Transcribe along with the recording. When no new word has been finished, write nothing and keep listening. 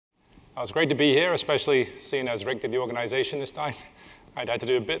It's great to be here, especially seeing as Rick did the organization this time. I'd had to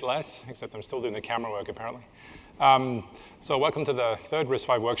do a bit less, except I'm still doing the camera work, apparently. So welcome to the third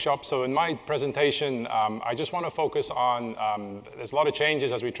RISC-V workshop. So in my presentation, I just want to focus on, there's a lot of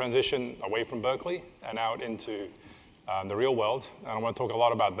changes as we transition away from Berkeley and out into the real world. And I want to talk a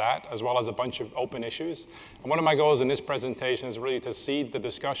lot about that, as well as a bunch of open issues. And one of my goals in this presentation is really to seed the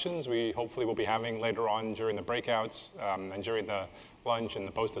discussions we hopefully will be having later on during the breakouts and during the lunch and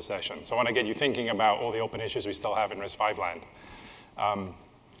the poster session. So I want to get you thinking about all the open issues we still have in RISC-V land.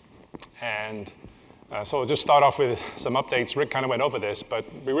 So I'll just start off with some updates. Rick kind of went over this, but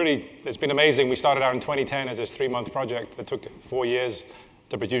it's been amazing. We started out in 2010 as this 3-month project that took 4 years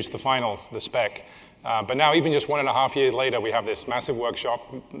to produce the spec. But now, even just 1.5 years later, we have this massive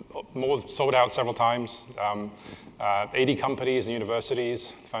workshop, more sold out several times, 80 companies and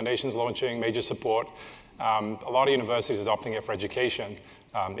universities, foundations launching, major support. A lot of universities adopting it for education.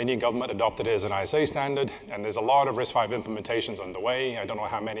 Indian government adopted it as an ISA standard, and there's a lot of RISC-V implementations underway. I don't know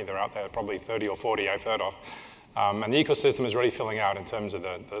how many there are out there, probably 30 or 40 I've heard of. And the ecosystem is really filling out in terms of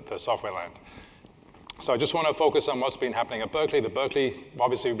the software land. So I just want to focus on what's been happening at Berkeley. The Berkeley,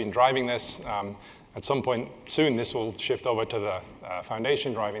 obviously, we've been driving this. At some point soon, this will shift over to the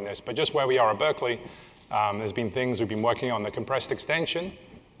foundation driving this. But just where we are at Berkeley, there's been things we've been working on the compressed extension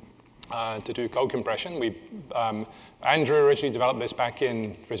to do code compression. Andrew originally developed this back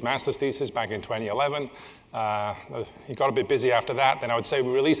in, for his master's thesis back in 2011. He got a bit busy after that. Then I would say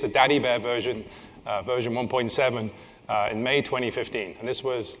we released the Daddy Bear version, version 1.7, in May 2015.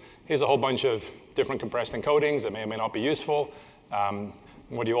 And here's a whole bunch of different compressed encodings that may or may not be useful.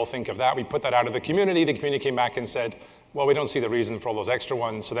 What do you all think of that? We put that out of the community. The community came back and said, well, we don't see the reason for all those extra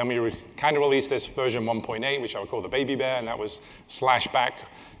ones. So then we kind of released this version 1.8, which I would call the baby bear, and that was /back.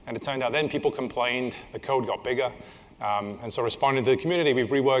 And it turned out then people complained, the code got bigger. And so responding to the community,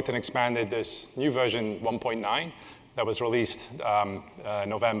 we've reworked and expanded this new version 1.9 that was released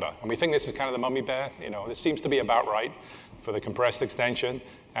November. And we think this is kind of the mummy bear. This seems to be about right for the compressed extension.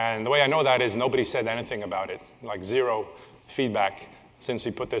 And the way I know that is nobody said anything about it, like zero feedback since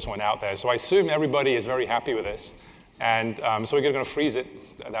we put this one out there. So I assume everybody is very happy with this. And so we're going to freeze it,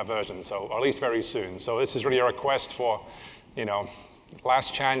 that version, or at least very soon. So this is really a request for,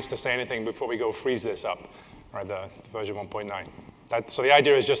 last chance to say anything before we go freeze this up, right, the version 1.9. So the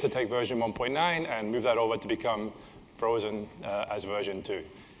idea is just to take version 1.9 and move that over to become frozen as version 2.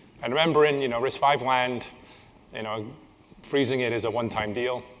 And remember, in RISC-V land, freezing it is a one-time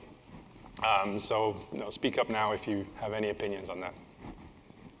deal. So speak up now if you have any opinions on that.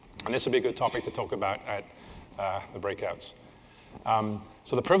 And this would be a good topic to talk about at the breakouts.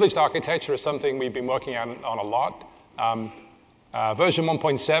 So the privileged architecture is something we've been working on a lot. Version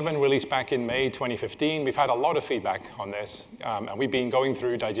 1.7 released back in May 2015. We've had a lot of feedback on this, and we've been going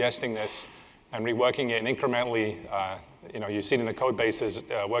through, digesting this, and reworking it, and incrementally, you've seen in the code bases,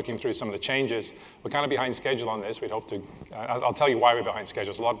 working through some of the changes. We're kind of behind schedule on this. We'd hope to, I'll tell you why we're behind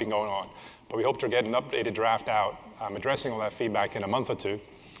schedule. There's a lot been going on, but we hope to get an updated draft out, addressing all that feedback in a month or two.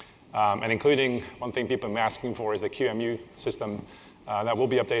 And including, one thing people have been asking for is the QEMU system that will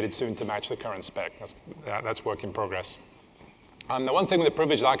be updated soon to match the current spec. That's work in progress. The one thing with the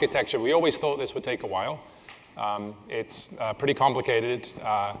privileged architecture, we always thought this would take a while. It's pretty complicated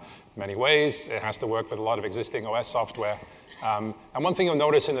in many ways. It has to work with a lot of existing OS software. And one thing you'll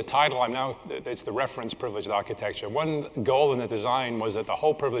notice in the title, it's the reference privileged architecture. One goal in the design was that the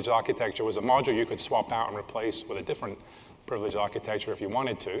whole privileged architecture was a module you could swap out and replace with a different privileged architecture if you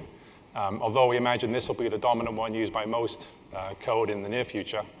wanted to. Although we imagine this will be the dominant one used by most code in the near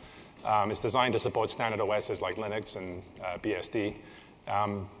future. It's designed to support standard OSs like Linux and BSD.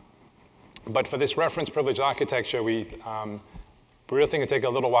 But for this reference privileged architecture, we really think it'll take a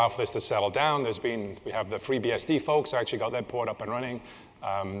little while for this to settle down. We have the FreeBSD folks actually got their port up and running,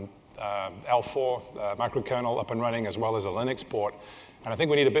 L4 microkernel up and running, as well as a Linux port. And I think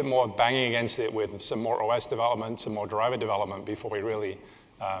we need a bit more banging against it with some more OS development, some more driver development before we really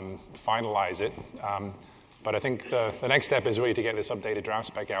finalize it. But I think the next step is really to get this updated draft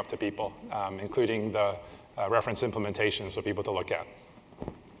spec out to people, including the reference implementations for people to look at.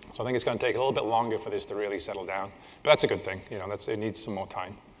 So I think it's going to take a little bit longer for this to really settle down. But that's a good thing. It needs some more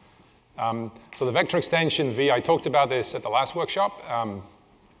time. So the vector extension V, I talked about this at the last workshop.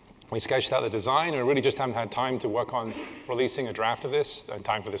 We sketched out the design, and we really just haven't had time to work on releasing a draft of this in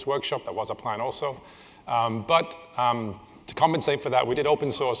time for this workshop. That was a plan also. To compensate for that, we did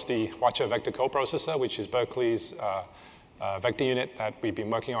open source the Watcher vector coprocessor, which is Berkeley's vector unit that we've been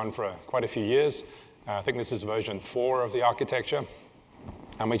working on for quite a few years. I think this is version 4 of the architecture.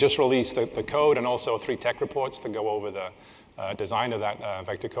 And we just released the code and also 3 tech reports to go over the design of that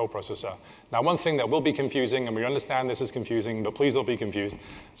vector coprocessor. Now, one thing that will be confusing, and we understand this is confusing, but please don't be confused.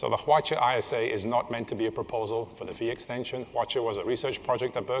 So the Hwacha ISA is not meant to be a proposal for the V extension. Hwacha was a research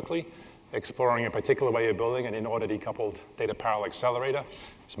project at Berkeley, exploring a particular way of building an in-order decoupled data parallel accelerator.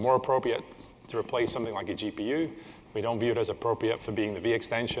 It's more appropriate to replace something like a GPU. We don't view it as appropriate for being the V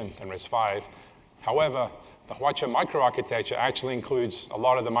extension and RISC-V. However, the Hwacha microarchitecture actually includes a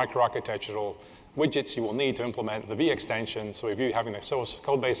lot of the microarchitectural widgets you will need to implement the V extension. So we view having the source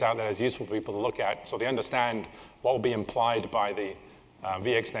code base out there as useful for people to look at so they understand what will be implied by the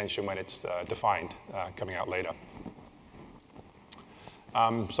V extension when it's defined coming out later.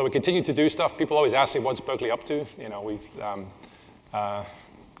 So we continue to do stuff. People always ask me, what's Berkeley up to? You know, we've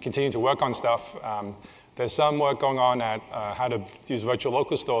continued to work on stuff. There's some work going on at how to use virtual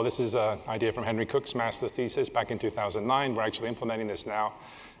local store. This is an idea from Henry Cook's master thesis back in 2009. We're actually implementing this now.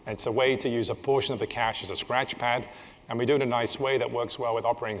 It's a way to use a portion of the cache as a scratch pad, and we do it in a nice way that works well with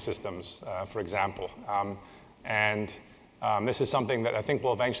operating systems, for example. This is something that I think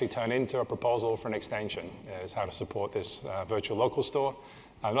will eventually turn into a proposal for an extension, is how to support this virtual local store.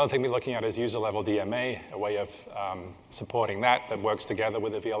 Another thing we're looking at is user-level DMA, a way of supporting that works together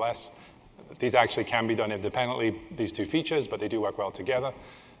with the VLS. These actually can be done independently, these two features, but they do work well together.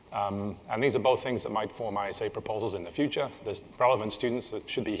 And these are both things that might form ISA proposals in the future. There's relevant students that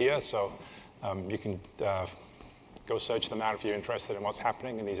should be here, so you can go search them out if you're interested in what's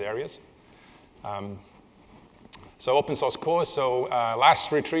happening in these areas. So open source cores. So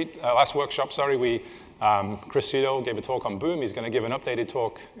last workshop, Krste gave a talk on Boom. He's going to give an updated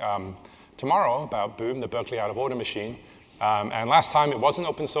talk tomorrow about Boom, the Berkeley out-of-order machine. And last time it wasn't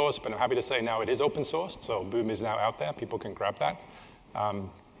open source, but I'm happy to say now it is open source. So Boom is now out there. People can grab that.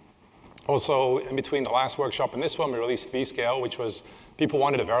 Also, in between the last workshop and this one, we released vScale, which was people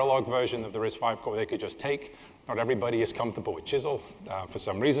wanted a Verilog version of the RISC-V core they could just take. Not everybody is comfortable with Chisel for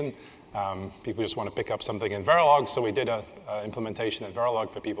some reason. People just want to pick up something in Verilog, so we did an implementation in Verilog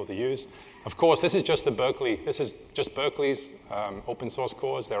for people to use. Of course, this is just Berkeley's open source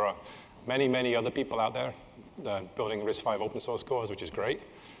cores. There are many, many other people out there building RISC-V open source cores, which is great.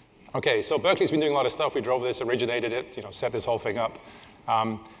 Okay, so Berkeley's been doing a lot of stuff. We drove this, originated it, set this whole thing up.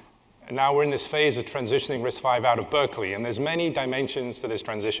 And now we're in this phase of transitioning RISC-V out of Berkeley, and there's many dimensions to this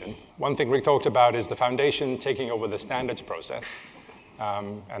transition. One thing Rick talked about is the foundation taking over the standards process.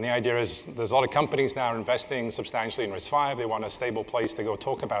 And the idea is there's a lot of companies now investing substantially in RISC-V. They want a stable place to go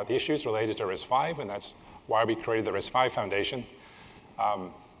talk about the issues related to RISC-V, and that's why we created the RISC-V Foundation.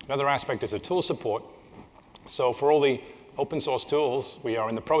 Another aspect is the tool support. So for all the open source tools, we are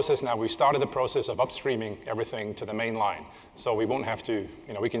in the process now. We've started the process of upstreaming everything to the main line. So we won't have to,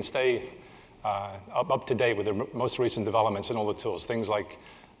 we can stay up to date with the most recent developments in all the tools. Things like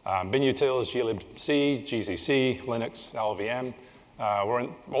binutils, glibc, GZC, Linux, LVM.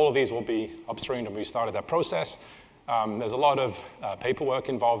 All of these will be upstreamed, and we started that process. There's a lot of paperwork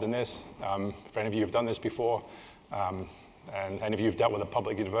involved in this. If any of you have done this before, and any of you have dealt with a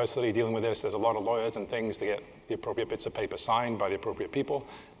public university dealing with this, there's a lot of lawyers and things to get the appropriate bits of paper signed by the appropriate people,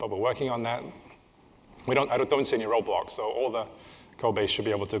 but we're working on that. I don't see any roadblocks, so all the code base should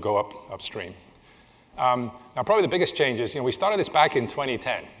be able to go upstream. Now, probably the biggest change is, we started this back in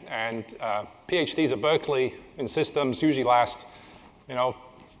 2010, and PhDs at Berkeley in systems usually last,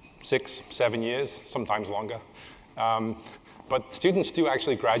 6, 7 years, sometimes longer. But students do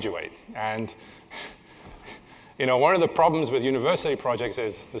actually graduate, and one of the problems with university projects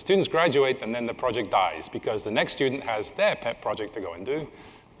is the students graduate and then the project dies because the next student has their pet project to go and do.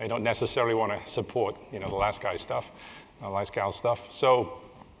 They don't necessarily want to support, the last gal's stuff. So,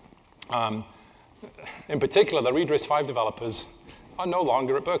 in particular, the RISC-V developers are no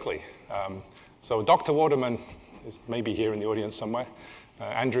longer at Berkeley. So Dr. Waterman is maybe here in the audience somewhere.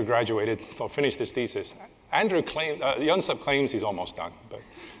 Andrew graduated, or finished his thesis. Andrew claimed, Yunsub claims he's almost done, but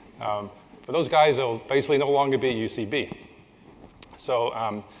those guys will basically no longer be at UCB. So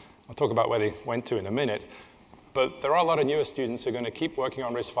I'll talk about where they went to in a minute. But there are a lot of newer students who are going to keep working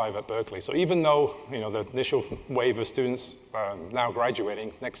on RISC-V at Berkeley. So even though the initial wave of students now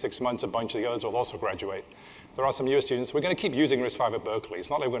graduating, next 6 months a bunch of the others will also graduate, there are some newer students. We're going to keep using RISC-V at Berkeley. It's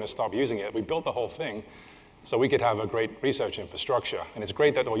not like we're going to stop using it. We built the whole thing so we could have a great research infrastructure. And it's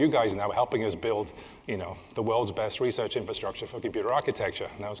great that all you guys now are helping us build the world's best research infrastructure for computer architecture.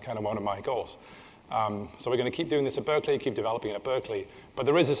 And that was kind of one of my goals. So we're going to keep doing this at Berkeley, keep developing it at Berkeley. But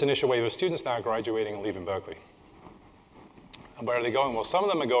there is this initial wave of students now graduating and leaving Berkeley. And where are they going? Well, some of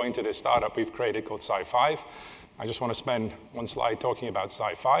them are going to this startup we've created called Sci-5. I just want to spend one slide talking about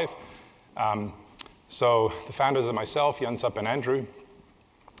Sci-5. So the founders are myself, Yunsub, and Andrew.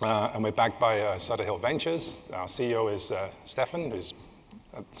 And we're backed by Sutter Hill Ventures. Our CEO is Stefan, who's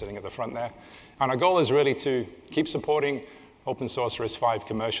sitting at the front there. And our goal is really to keep supporting open source RISC-V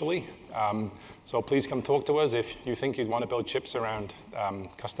commercially. So please come talk to us if you think you'd want to build chips around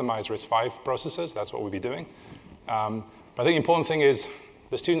customized RISC-V processors. That's what we'll be doing. But I think the important thing is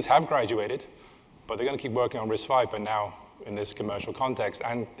the students have graduated, but they're going to keep working on RISC-V, but now in this commercial context,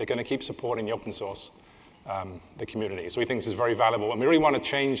 and they're going to keep supporting the open source, the community. So we think this is very valuable, and we really want to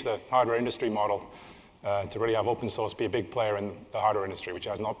change the hardware industry model to really have open source be a big player in the hardware industry, which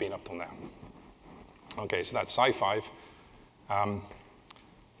has not been up till now. Okay, so that's Sci-Fi. Yeah,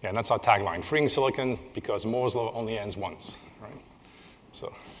 and that's our tagline, freeing silicon because Moore's law only ends once, right?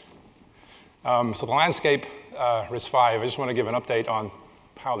 So the landscape, RISC-V, I just want to give an update on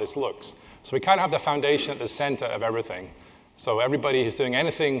how this looks. So we kind of have the foundation at the center of everything. So everybody who's doing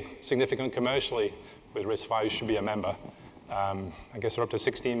anything significant commercially with RISC-V should be a member. I guess we're up to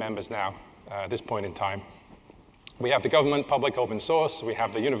 16 members now at this point in time. We have the government, public, open source. We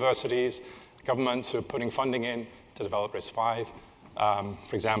have the universities, governments who are putting funding in to develop RISC-V.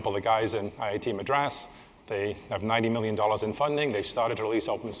 For example, the guys in IIT Madras, they have $90 million in funding. They've started to release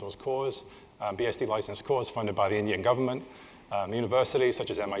open source cores, BSD licensed cores funded by the Indian government. Universities such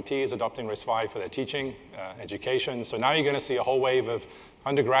as MIT is adopting RISC-V for their teaching, education. So now you're going to see a whole wave of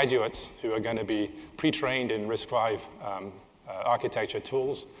undergraduates who are going to be pre-trained in RISC-V architecture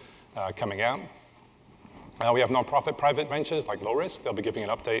tools coming out. We have nonprofit private ventures like Low Risk. They'll be giving an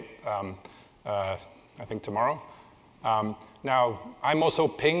update, I think, tomorrow. Now, I'm also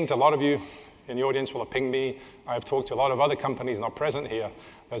pinged. A lot of you in the audience will have pinged me. I've talked to a lot of other companies not present here.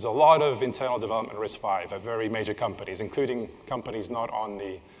 There's a lot of internal development RISC-V at very major companies, including companies not on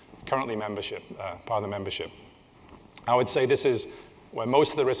the currently membership, part of the membership. I would say this is where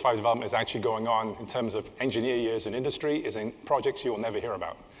most of the RISC-V development is actually going on in terms of engineer years in industry, is in projects you will never hear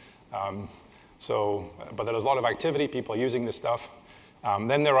about. But there's a lot of activity. People are using this stuff.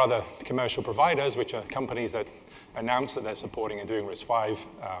 Then there are the commercial providers, which are companies that announce that they're supporting and doing RISC-V,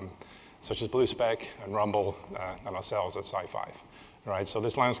 such as BlueSpec and Rumble and ourselves at Sci-Fi. Right? So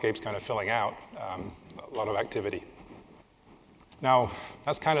this landscape's kind of filling out a lot of activity. Now,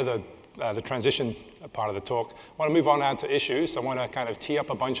 that's kind of the transition part of the talk. I want to move on now to issues. I want to kind of tee up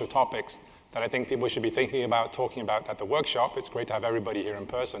a bunch of topics that I think people should be thinking about, talking about at the workshop. It's great to have everybody here in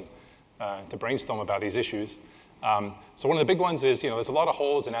person to brainstorm about these issues. So one of the big ones is, there's a lot of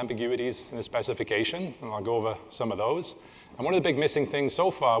holes and ambiguities in the specification, and I'll go over some of those. And one of the big missing things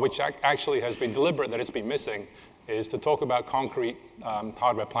so far, which actually has been deliberate that it's been missing, is to talk about concrete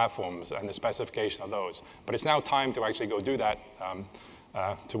hardware platforms and the specification of those. But it's now time to actually go do that,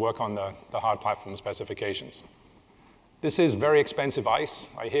 to work on the hard platform specifications. This is very expensive ice.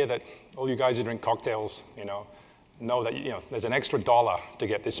 I hear that all you guys who drink cocktails, know that there's an extra $1 to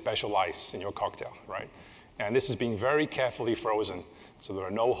get this special ice in your cocktail, right? And this is being very carefully frozen, so there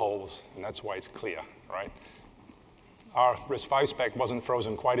are no holes, and that's why it's clear, right? Our RISC-V spec wasn't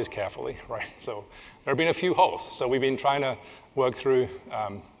frozen quite as carefully, right? So there have been a few holes. So we've been trying to work through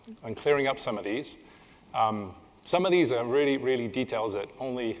and clearing up some of these. Some of these are really, really details that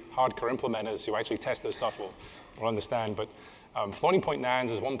only hardcore implementers who actually test this stuff will understand. But floating point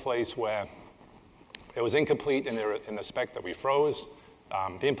NANDs is one place where it was incomplete in the spec that we froze.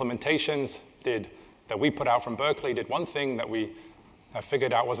 The implementations that we put out from Berkeley did one thing that we have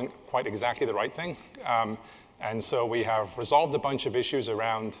figured out wasn't quite exactly the right thing. And so we have resolved a bunch of issues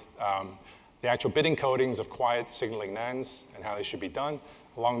around the actual bit encodings of quiet signaling NANDs and how they should be done.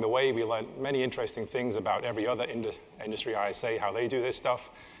 Along the way, we learned many interesting things about every other industry ISA, how they do this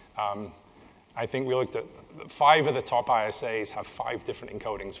stuff. I think we looked at 5 of the top ISAs have 5 different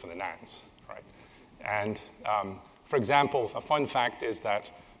encodings for the NANDs, right? And for example, a fun fact is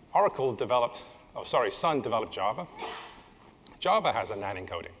that Sun developed Java. Java has a NAND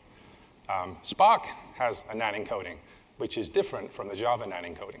encoding. Spark has a NAND encoding, which is different from the Java NAND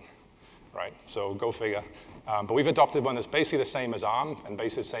encoding, right? So go figure. But we've adopted one that's basically the same as ARM and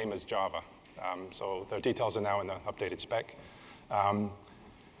basically the same as Java. So the details are now in the updated spec.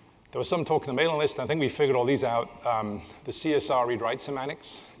 There was some talk in the mailing list. I think we figured all these out. The CSR read-write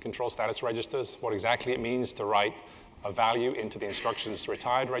semantics, control status registers, what exactly it means to write a value into the instructions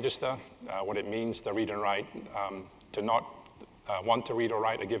retired register, what it means to read and write, to not want to read or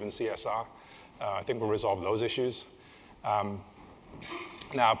write a given CSR. I think we'll resolve those issues.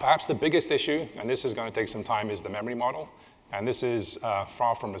 Now, perhaps the biggest issue, and this is going to take some time, is the memory model. And this is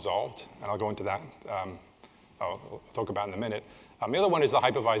far from resolved, and I'll go into that. I'll talk about in a minute. The other one is the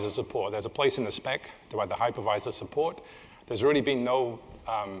hypervisor support. There's a place in the spec to add the hypervisor support. There's really been no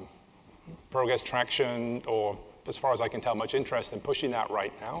progress traction or as far as I can tell, much interest in pushing that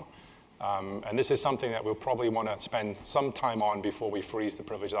right now. And this is something that we'll probably want to spend some time on before we freeze the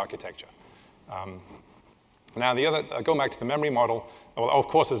privileged architecture. Now, going back to the memory model, well, of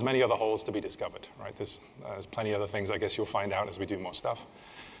course, there's many other holes to be discovered, right? There's plenty of other things I guess you'll find out as we do more stuff.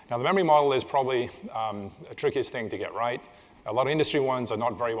 Now, the memory model is probably a trickiest thing to get right. A lot of industry ones are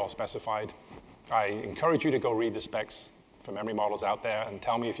not very well specified. I encourage you to go read the specs for memory models out there and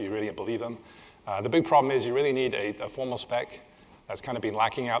tell me if you really believe them. The big problem is you really need a formal spec. That's kind of been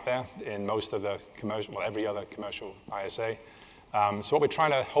lacking out there in most of the commercial, well, every other commercial ISA. So what we're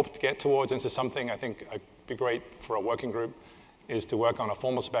trying to hope to get towards into something I think would be great for a working group is to work on a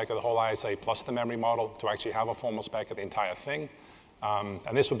formal spec of the whole ISA plus the memory model to actually have a formal spec of the entire thing.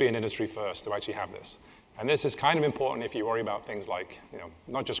 And this would be an industry first to actually have this. And this is kind of important if you worry about things like,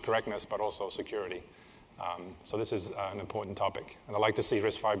 not just correctness, but also security. So this is an important topic. And I'd like to see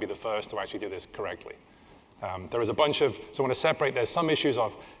RISC-V be the first to actually do this correctly. There is a bunch of, so I want to separate, there's some issues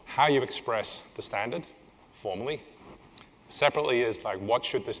of how you express the standard formally. Separately is like, what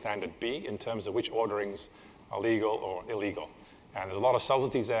should the standard be in terms of which orderings are legal or illegal? And there's a lot of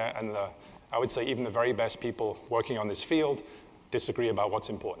subtleties there, and I would say even the very best people working on this field disagree about what's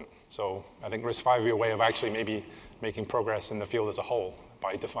important. So I think RISC-V would be a way of actually maybe making progress in the field as a whole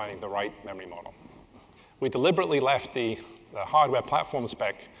by defining the right memory model. We deliberately left the hardware platform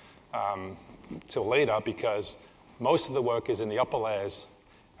spec till later because most of the work is in the upper layers,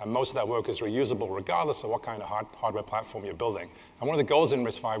 and most of that work is reusable regardless of what kind of hardware platform you're building. And one of the goals in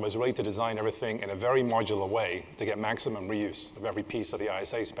RISC-V was really to design everything in a very modular way to get maximum reuse of every piece of the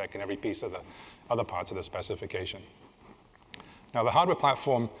ISA spec and every piece of the other parts of the specification. Now, the hardware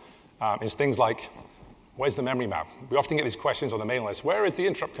platform is things like, where's the memory map? We often get these questions on the mailing list. Where is the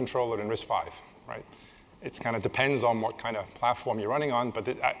interrupt controller in RISC-V, right? It kind of depends on what kind of platform you're running on, but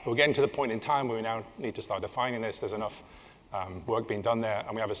we're getting to the point in time where we now need to start defining this. There's enough work being done there,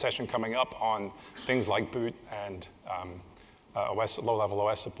 and we have a session coming up on things like boot and low-level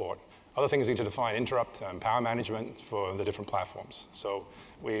OS support. Other things we need to define, interrupt and power management for the different platforms. So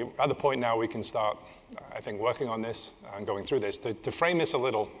we're at the point now we can start, I think, working on this and going through this. To frame this a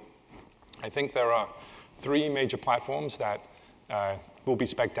little, I think there are 3 major platforms that will be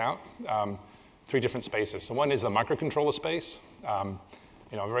spec'd out, 3 different spaces. So one is the microcontroller space.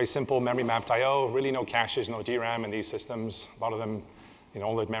 Very simple memory mapped I/O, really no caches, no DRAM in these systems. A lot of them,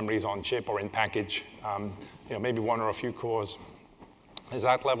 all the memories on chip or in package. Maybe 1 or a few cores. There's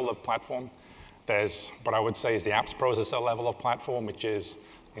that level of platform. There's what I would say is the apps processor level of platform, which is,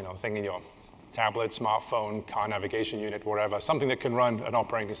 thing in your tablet, smartphone, car navigation unit, whatever, something that can run an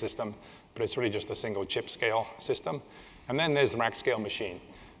operating system, but it's really just a single chip scale system. And then there's the rack scale machine.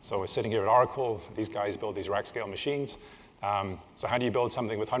 So we're sitting here at Oracle. These guys build these rack scale machines. So how do you build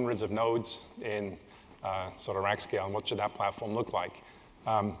something with hundreds of nodes in sort of rack scale, and what should that platform look like?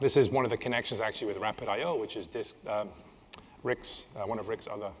 This is one of the connections actually with Rapid I/O, which is RISC, one of RISC's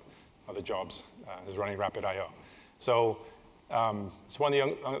other jobs is running Rapid I/O. So one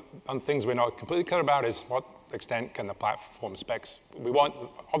of the things we're not completely clear about is what extent can the platform specs,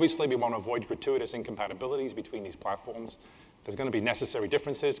 obviously we want to avoid gratuitous incompatibilities between these platforms. There's going to be necessary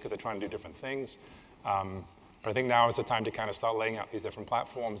differences because they're trying to do different things. But I think now is the time to kind of start laying out these different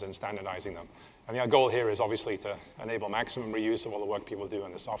platforms and standardizing them. And our goal here is obviously to enable maximum reuse of all the work people do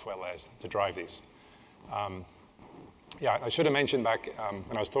in the software layers to drive these. Yeah, I should have mentioned back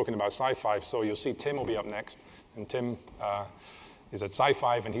when I was talking about Sci-Fi, so you'll see Tim will be up next. And Tim is at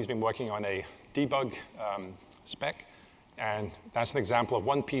Sci-Fi, and he's been working on a debug spec. And that's an example of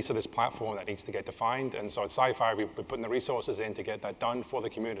one piece of this platform that needs to get defined. And so at Sci-Fi, we're putting the resources in to get that done for the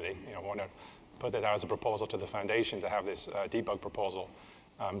community. We want to put that out as a proposal to the foundation to have this debug proposal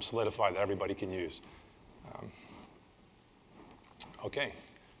solidified that everybody can use. OK.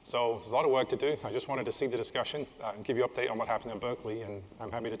 So there's a lot of work to do. I just wanted to see the discussion and give you an update on what happened in Berkeley, and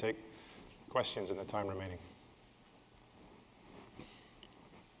I'm happy to take questions in the time remaining.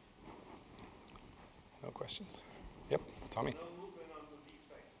 No questions? Yep, Tommy? No movement on the B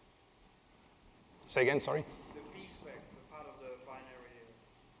spec. Say again, sorry? The B spec, the part of the binary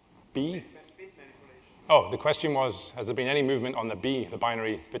B? bit manipulation. Oh, the question was, has there been any movement on the B, the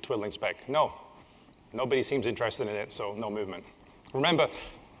binary bit twiddling spec? No. Nobody seems interested in it, so no movement. Remember,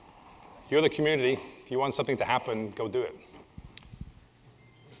 you're the community. If you want something to happen, go do it.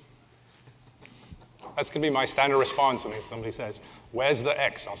 That's going to be my standard response when somebody says, where's the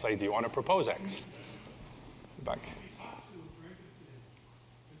X? I'll say, do you want to propose X? Back.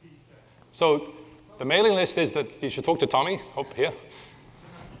 So the mailing list is that you should talk to Tommy, here.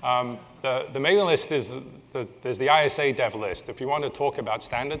 The mailing list is, there's the ISA dev list. If you want to talk about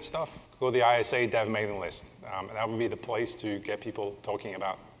standard stuff, go to the ISA dev mailing list. And that would be the place to get people talking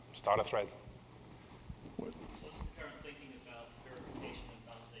about start a thread. What's the current thinking about verification and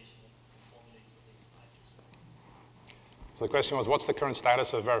validation of conformity to the ISA spec? So the question was, what's the current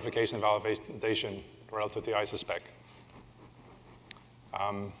status of verification and validation relative to the ISA spec?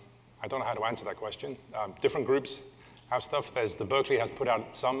 I don't know how to answer that question. Different groups have stuff. The Berkeley has put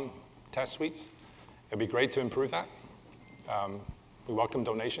out some test suites. It'd be great to improve that. We welcome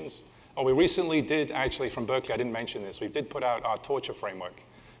donations. Oh, we recently did, actually, from Berkeley, I didn't mention this, we did put out our torture framework,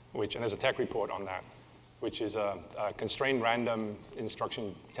 and there's a tech report on that, which is a constrained random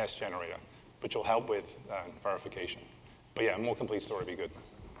instruction test generator, which will help with verification. But yeah, a more complete story would be good.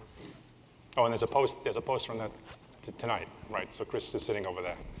 Oh, and there's a post from that tonight, right? So Krste is sitting over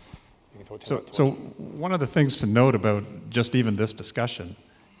there. So one of the things to note about just even this discussion,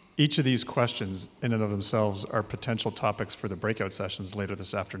 each of these questions in and of themselves are potential topics for the breakout sessions later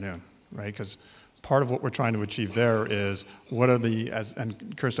this afternoon, right? Because part of what we're trying to achieve there is what are the,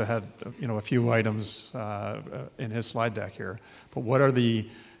 and Krste had a few items in his slide deck here, but what are the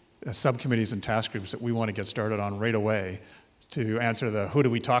subcommittees and task groups that we want to get started on right away to answer the who do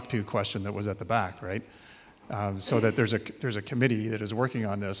we talk to question that was at the back, right? So that there's a committee that is working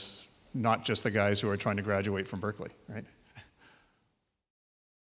on this, not just the guys who are trying to graduate from Berkeley, right?